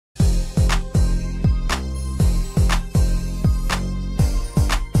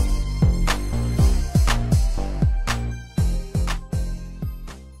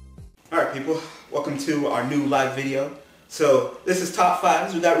welcome to our new live video. So this is top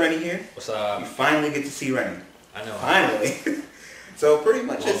fives. We got Rennie here. What's up? You finally get to see Rennie. I know. Finally. So pretty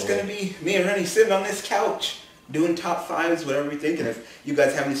much it's going to be me and Rennie sitting on this couch doing top fives, whatever we think. And if you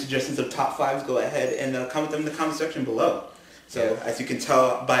guys have any suggestions of top fives, go ahead and comment them in the comment section below. So as you can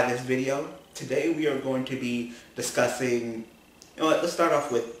tell by this video, today we are going to be discussing, you know what, let's start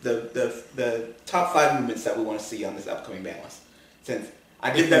off with the top 5 movements that we want to see on this upcoming ban list. Since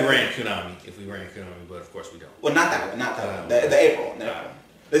I did that. If we ran Konami, but of course we don't. Well, not that one, the April one.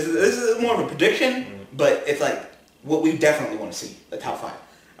 This is more of a prediction, but it's like what we definitely want to see, the top 5.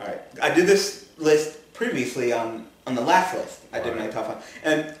 All right, I did this list previously on the last list. I did my top 5,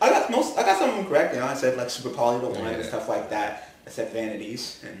 and I got some of them correct. You know, I said like Super Poly the one and stuff like that. I said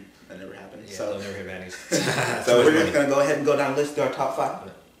vanities, and that never happened. Yeah, so they'll never hit vanities. So we're just gonna go ahead and go down the list to our top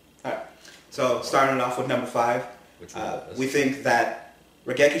 5. All right. So starting off with number 5, we think that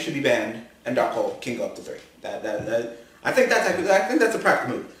Regeki should be banned and Dark Hole can go up to 3. I think that's a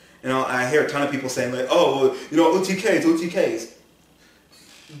practical move. You know, I hear a ton of people saying like, oh, well, you know, OTKs.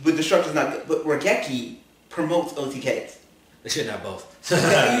 But Destruction's not good. But Regeki promotes OTKs. They shouldn't have both. You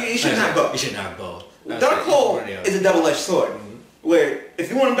shouldn't have both. You shouldn't have both. Dark Hole is a double-edged sword. Where if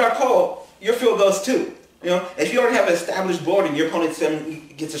you want a Dark Hole, your field goes too. You know, if you already have an established board and your opponent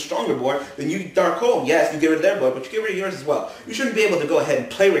gets a stronger board, then you Dark Hole, yes, you get rid of their board, but you get rid of yours as well. You shouldn't be able to go ahead and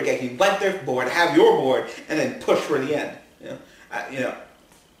play Regeki, wipe their board, have your board, and then push for the end. You know,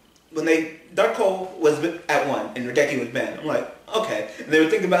 when Dark Hole was at 1 and Regeki was banned, I'm like, okay. And they were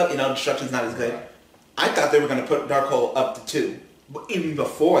thinking about, you know, Destruction's not as good. I thought they were going to put Dark Hole up to 2. But even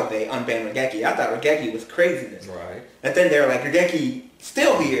before they unbanned Regeki, I thought Regeki was craziness. Right. And then they were like, Regeki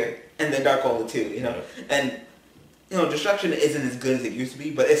still here, and then Dark Hole 2, you know. And, you know, Destruction isn't as good as it used to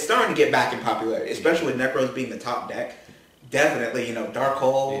be, but it's starting to get back in popularity, especially with Necros being the top deck. Definitely, you know, Dark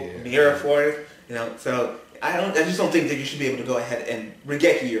Hole, Mirror Force, you know. So I just don't think that you should be able to go ahead and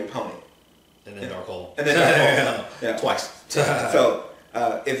Regeki your opponent. And then Dark Hole. And then Dark Hole. Yeah. Twice. So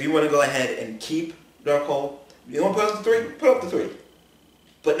if you want to go ahead and keep Dark Hole, you want to put up to 3? Put up to 3.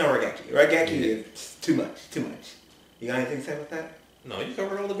 But no Regeki. Regeki is too much. You got anything to say about that? No, you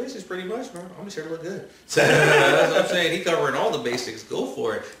covered all the basics pretty much, man. I'm just here to look good. That's what I'm saying. He covering all the basics. Go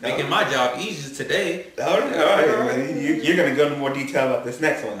for it. Making my job easy today. All right. You're going to go into more detail about this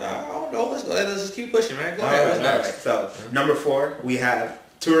next one, though. I don't know. Let's just keep pushing, man. Go ahead. ahead. All right. So, number 4, we have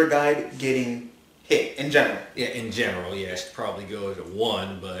Tour Guide getting hit in general. Yeah, in general. Yeah, I should probably go to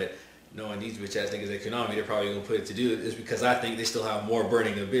 1, but knowing these bitch ass niggas at Konami, they're probably going to put it to do is because I think they still have more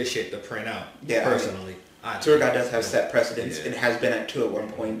Burning Abyss shit to print out. Yeah, personally. Tour Guide does have set precedents. It has been at 2 at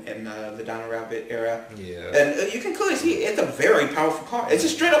one point in the Donna Rabbit era. Yeah. And you can clearly see it's a very powerful card. It's a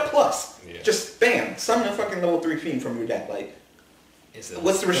straight up plus. Yeah. Just bam, summon a fucking level 3 fiend from your deck. Like,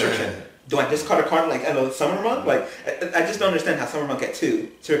 what's the restriction? Do I discard a card like Summoner Monk? Like, I just don't understand how Summoner Monk at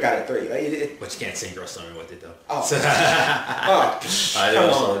 2, Tour Guide at 3. Like, but you can't synchro summon with it though. Oh. I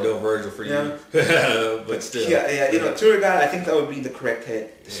know, no Virgil for you. But still. Yeah, you know, Tour Guide, I think that would be the correct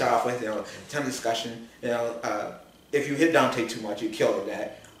hit to start off with. You know, ton of discussion. You know, if you hit Dante too much, you kill the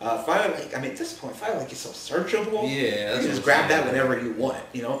deck. Fire Lake, I mean, at this point, Fire Lake is so searchable. Yeah, you can just grab that whenever you want.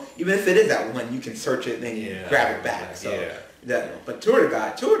 You know, even if it is at 1, you can search it and then grab it back. So, but Tour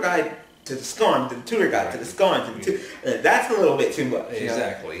Guide to the Scorn, to the Tour Guide, to the Scorn, to the that's a little bit too much.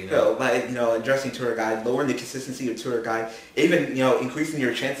 Exactly. You know, like, you know, addressing Tour Guide, lowering the consistency of Tour Guide, even, you know, increasing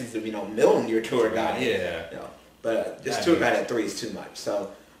your chances of, you know, milling your Tour Guide. Yeah. You know, but just Tour Guide at 3 is too much.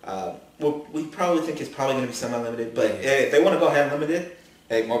 So, we probably think it's probably going to be semi-limited, but if they want to go ahead and limit it,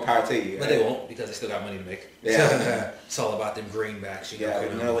 hey, more power to you. But they won't, because they still got money to make. Yeah. It's all about them greenbacks. You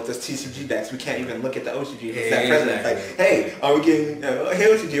know, with those TCG decks, we can't even look at the OCG. President. Like, hey, are we getting, hey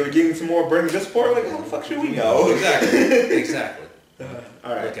OCG, are we getting some more Burning Abyss support? Like, how the fuck should we know? Exactly.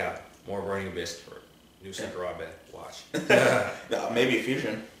 All right. Look out. More Burning Abyss for new Synchro, I bet. Watch. No, maybe a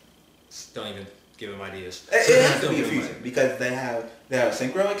fusion. Don't even give them ideas. It has to be a fusion, because they have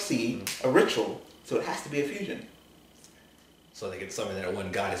Synchro Exceed, a Ritual, so it has to be a fusion. So they can summon that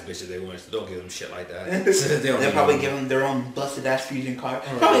one goddess bitch that they want. So don't give them shit like that. They'll probably give them their own busted ass fusion card.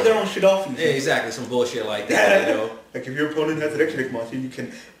 Probably their own shit off fusion. Yeah, exactly. Some bullshit like that. You know? Like if your opponent has an extra deck monster, you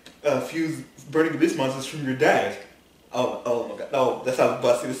can fuse Burning Abyss monsters from your deck. Oh my god. No, that's how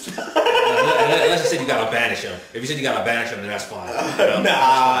busted it is. Unless you said you gotta banish them. If you said you gotta banish them, then that's fine.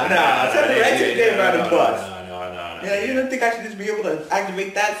 Nah. Send the extra game around the plus. No. Yeah, you don't think I should just be able to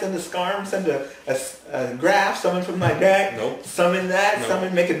activate that, send a Scarm, send a Graph, summon from my deck, Nope. Summon that, Nope.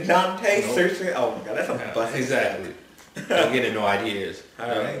 Summon, make a Dante, Nope. Search it. Oh my god, that's a bust. Exactly. Don't get into no ideas.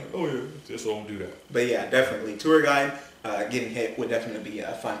 Alright. Oh yeah, just don't do that. But yeah, definitely. Tour guide, getting hit would definitely be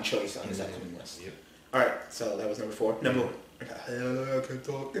a fun choice on this upcoming list. Yep. Alright, so that was number 4. Number I can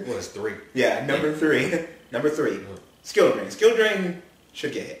talk. It was 3. Yeah, number 3. Number 3. Skill drain. Skill drain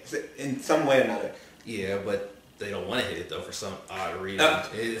should get hit in some way or another. Yeah, but they don't want to hit it though for some odd reason. I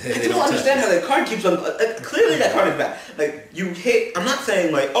don't understand how that card keeps on. Clearly, that card is bad. Like you hit. I'm not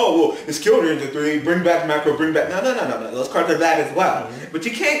saying like, oh well, the skill drain's a 3. Bring back macro. Bring back. No. Those cards are bad as well. But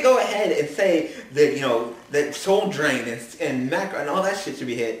you can't go ahead and say that that soul drain and macro and all that shit should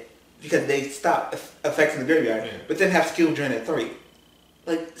be hit because they stop effects in the graveyard. Yeah. But then have skill drain at 3.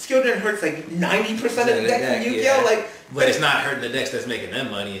 Like skill drain hurts like 90% of the deck in Yu-Gi-Oh. Like, but it's not hurting the decks that's making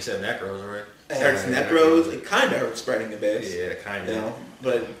them money except necros, right? It hurts necros. It kind of hurts spreading abyss. Yeah, kind of.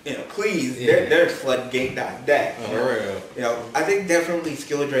 But please, they're floodgate deck. Real. I think definitely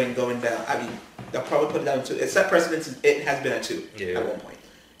skill drain going down. I mean, they'll probably put it down to 2. It set precedence. It has been at 2 at one point.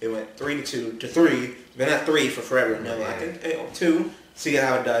 It went 3 to 2 to 3. It's been at 3 for forever. No, I think 2. See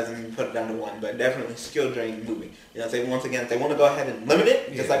how it does and put it down to 1. But definitely skill drain moving. If they want to go ahead and limit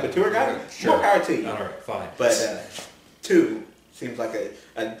it, just like with tour guide, more power to you. All right, fine. But 2 seems like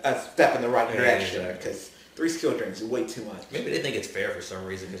a step in the right direction because 3 skill drains is way too much. Maybe they think it's fair for some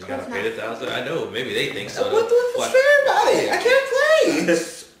reason because you gotta pay the 1,000. I know, maybe they think so. What's fair about it? I can't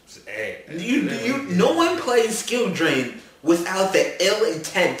play. No one plays skill drain without the ill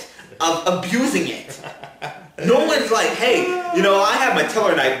intent of abusing it. No one's like, hey, I have my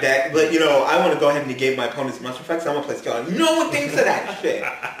Teller Knight deck, but I want to go ahead and negate my opponent's monster effects. I'm gonna play skill drain. No one thinks of that shit.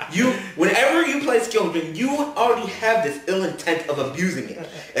 Whenever you play skill drain, you already have this ill intent of abusing it.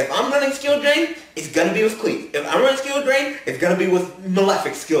 If I'm running skill drain, it's gonna be with Cleave. If I'm running skill drain, it's gonna be with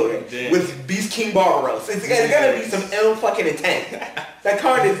Malefic skill drain, with Beast King Barbaros. It's gonna be some ill fucking intent. That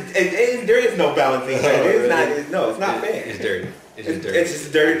card there is no balancing. It's not fair. It's dirty. It's just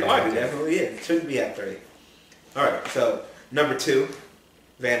a dirty card. It definitely is. It shouldn't be at 3. All right, so number 2,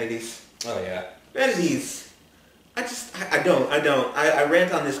 Vanities. Oh yeah, Vanities. I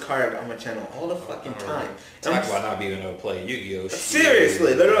rant on this card on my channel all the fucking time. Talk about not being able to play Yu-Gi-Oh!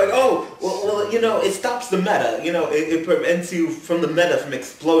 Seriously, they're like, oh, well, it stops the meta. It prevents you from the meta from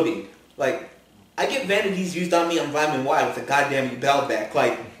exploding. Like, I get Vanities used on me on Vitamin Y with a goddamn Yubel deck.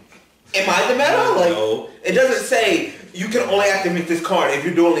 Like, am I the meta? Like, no. It doesn't say you can only activate this card if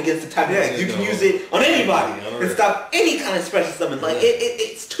you're dueling against the type of deck. You can use it on anybody and stop any kind of special summon. Like,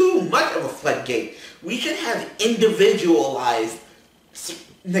 it's too much of a floodgate. We should have individualized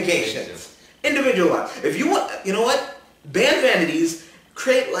negations. Individualized. If you want, ban Vanities,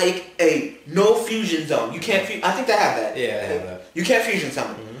 create like a no fusion zone. You can't, I think they have that. Yeah, I have that. You can't fusion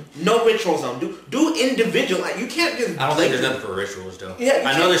summon. No ritual zone. Do individual. Like, you can't just. I don't think there's nothing for rituals though. Yeah,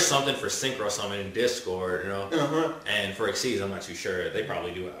 I know there's something for synchro summon in Discord, And for Xyz, I'm not too sure. They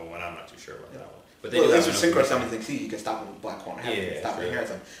probably do one. I'm not too sure about that one. But they do at least with synchro summon things, you can stop with Black Horn. Stop it here.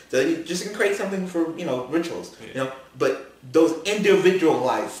 So you just can create something for rituals. But those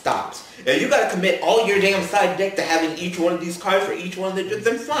individualized stops. If you got to commit all your damn side deck to having each one of these cards for each one of the,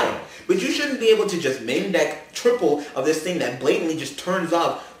 then fine. But you shouldn't be able to just main deck triple of this thing that blatantly just turns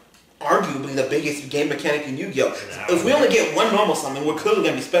off arguably the biggest game mechanic in Yu-Gi-Oh! If we only get one normal summon, we're clearly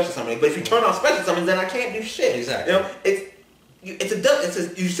gonna be special summoning. But if you turn off special summons, then I can't do shit. Exactly. You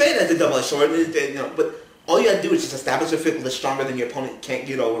say that's a double-edged sword, but all you gotta do is just establish a field that's stronger than your opponent can't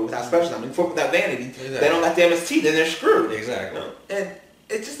get over without special summoning. Without Vanity, they don't got the MST, then they're screwed. Exactly. And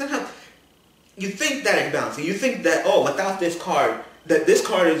it's just not how you think that it's balancing. You think that without this card, that this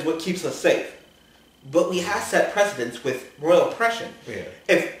card is what keeps us safe. But we have set precedents with Royal Oppression. Yeah.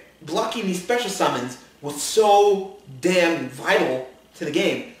 If blocking these special summons was so damn vital to the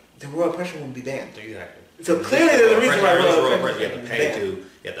game, then Royal Oppression wouldn't be banned. Exactly. So clearly there's a reason why Royal Oppression you have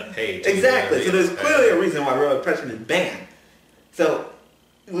to pay to. Exactly. So there's clearly a reason why Royal Oppression is banned. So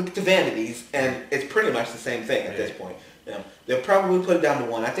look at the Vanities, and it's pretty much the same thing at this point. They'll probably put it down to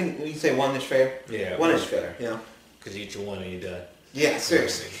 1. I think when you say 1 is fair. Yeah. 1 is fair. Because you eat your 1 and you're done. Yeah,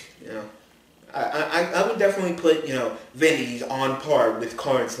 seriously. I would definitely put, Vanities on par with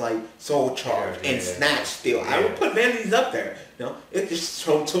cards like Soul Charge and Snatch Steal. Yeah. I would put Vanities up there. It's just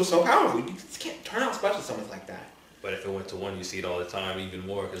so powerful. You just can't turn out special summons like that. But if it went to 1, you see it all the time, even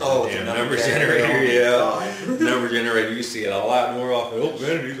more. Because the number generator. Number generator, you see it a lot more often.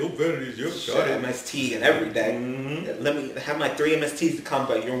 Vanities, yep. Sure, MST in every deck. Let me have my 3 MSTs to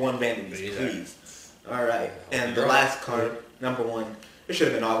combat your 1 Vanities, please. Alright, and the last card, number 1. It should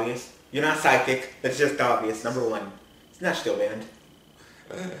have been obvious. You're not psychic. It's just obvious. Number 1. It's not still banned.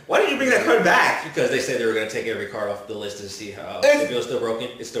 Why did you bring that card back? Because they said they were going to take every card off the list to see how if it was still broken.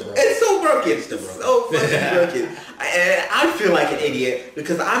 It's still broken. It's so broken. It's so fucking broken. And I feel like an idiot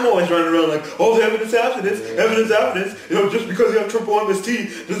because I'm always running around like, oh, the evidence after this, evidence after this. You know, just because you have triple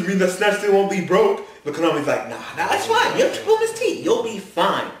MST doesn't mean that Snatch still won't be broke. But Konami's like, nah, it's fine. You have triple MST. You'll be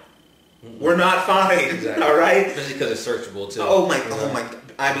fine. We're not fine. Exactly. All right? Especially because it's searchable too. Oh my God.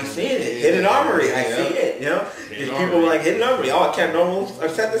 I be seeing it. Hidden Armory. I see it. You know? These people like Hidden Armory. Oh, I can't normals or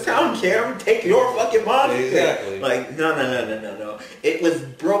set this down, kid. I'm gonna take your fucking monster. Exactly. Like, no. It was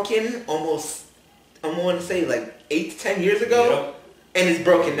broken almost, I'm going to say like 8 to 10 years ago. Yep. And it's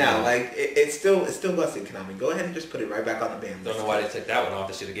broken now. Like it's still busted, Konami. Go ahead and just put it right back on the ban list. Don't know why they took that one off.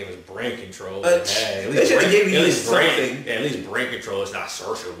 They should have given us brain control. Hey, they should have given you something. At least brain control is not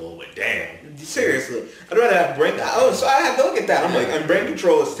searchable. But damn. Seriously, I'd rather have brain. Oh, so I have to look at that. I'm like, and brain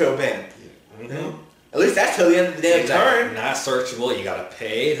control is still banned. You know? At least that's till the end of the damn turn. Not searchable. You gotta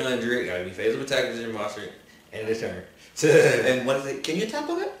pay 800. You gotta be phased with attack with your monster and a turn. And what is it? Can you attack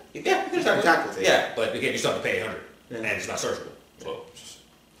with it? Yeah, you can start attack with it. Yeah, but again, you still have to pay 800, and it's not searchable. Well,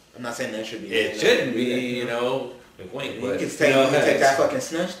 I'm not saying that should be. It shouldn't be, you know. Wink, you can take that fucking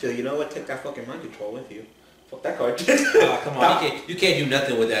Snatch still. You know what? Take that fucking mind control with you. Fuck that card. Come on, you can't do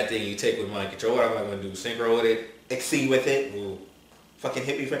nothing with that thing you take with mind control. What am I going to do? Synchro with it? Exceed with it? Ooh. Fucking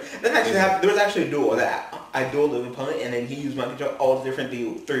hippie friend. There was actually a duel of that. I dueled an opponent and then he used mind control all the different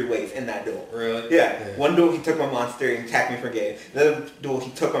 3 ways in that duel. Really? Yeah. One duel he took my monster and attacked me for game. The other duel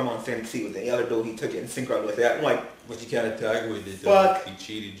he took my monster and exceed with it. The other duel he took it and synchroned with it. I'm like, but you can't attack with it. Fuck. He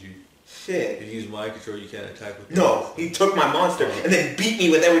cheated you. Shit. If you use mind control, you can't attack with it. No, he took my monster and then beat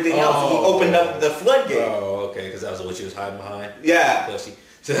me with everything else. He opened up the floodgate. Oh, okay, because that was what she was hiding behind. Yeah. Pussy.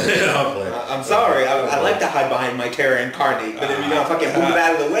 I'm sorry. I like to hide behind my Terra Incarnate, but then you're gonna fucking move it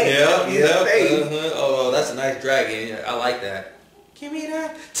out of the way. Yeah. Oh, that's a nice dragon. I like that. Give me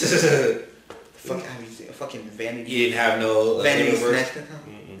that. Fucking Vanity. You didn't have no Vanity Snatch.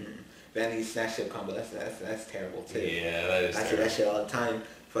 Vanity Snatch ship combo. That's terrible too. Yeah, that is. I say that shit all the time.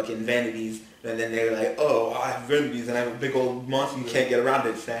 Fucking Vanities, and then they're like, oh, I have Vanities, and I have a big old monster. You can't get around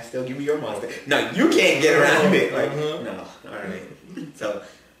it. Snatch, still give me your monster. No, you can't get around it. Like, no. All right. So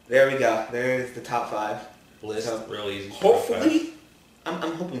there we go. There's the top 5 list. So, real easy. Hopefully,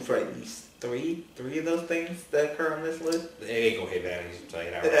 I'm hoping for at least three of those things that occur on this list. They ain't gonna hit Vanities. I'm telling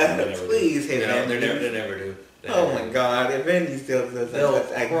you that. Please hit Vanities. They never do. Oh my God! If Vanities still does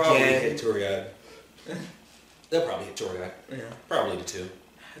that, probably hit Tour Guide. They'll probably hit Tour Guide. Yeah. Probably the 2.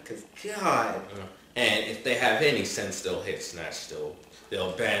 Because God. And if they have any sense, they'll hit Snatch still.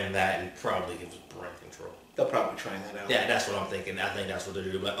 They'll ban that and probably give us brain control. They'll probably try that out. Yeah, that's what I'm thinking. I think that's what they'll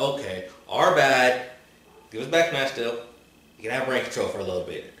do. But okay, our bad. Give us back Snatch still. You can have brain control for a little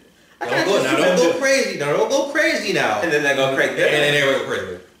bit. Don't go crazy. Now don't go crazy now. And then they go crazy. And then they go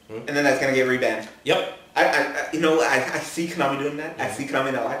crazy. And then that's gonna get rebanned. Yep. I see Konami doing that. I see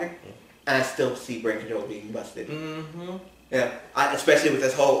Konami not like it. And I still see brain control being busted. Mm-hmm. Yeah, especially with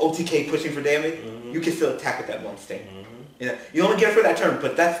this whole OTK pushing for damage, you can still attack with that one sting. Yeah, you only get it for that turn,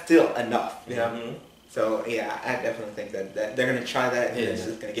 but that's still enough. You know. So yeah, I definitely think that they're gonna try that, and it's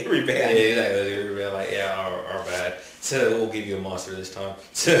just gonna get rebanned. Yeah, exactly. Rebanned. Like, our bad. So we'll give you a monster this time.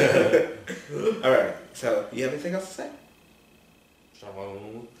 All right. So you have anything else to say?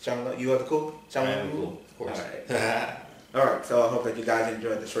 Shyamalan, you have the cool? Shyamalan, cool. Of course. All right. Alright, so I hope that you guys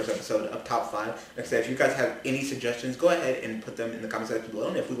enjoyed this first episode of Top 5. Like I said, if you guys have any suggestions, go ahead and put them in the comment section below.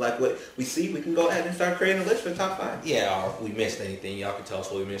 And if we like what we see, we can go ahead and start creating a list for Top 5. Yeah, or if we missed anything, y'all can tell us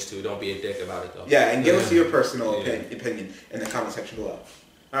what we missed too. Don't be a dick about it though. Yeah, and give us your personal opinion in the comment section below.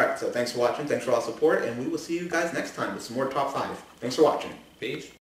 Alright, so thanks for watching. Thanks for all the support. And we will see you guys next time with some more Top 5. Thanks for watching. Peace.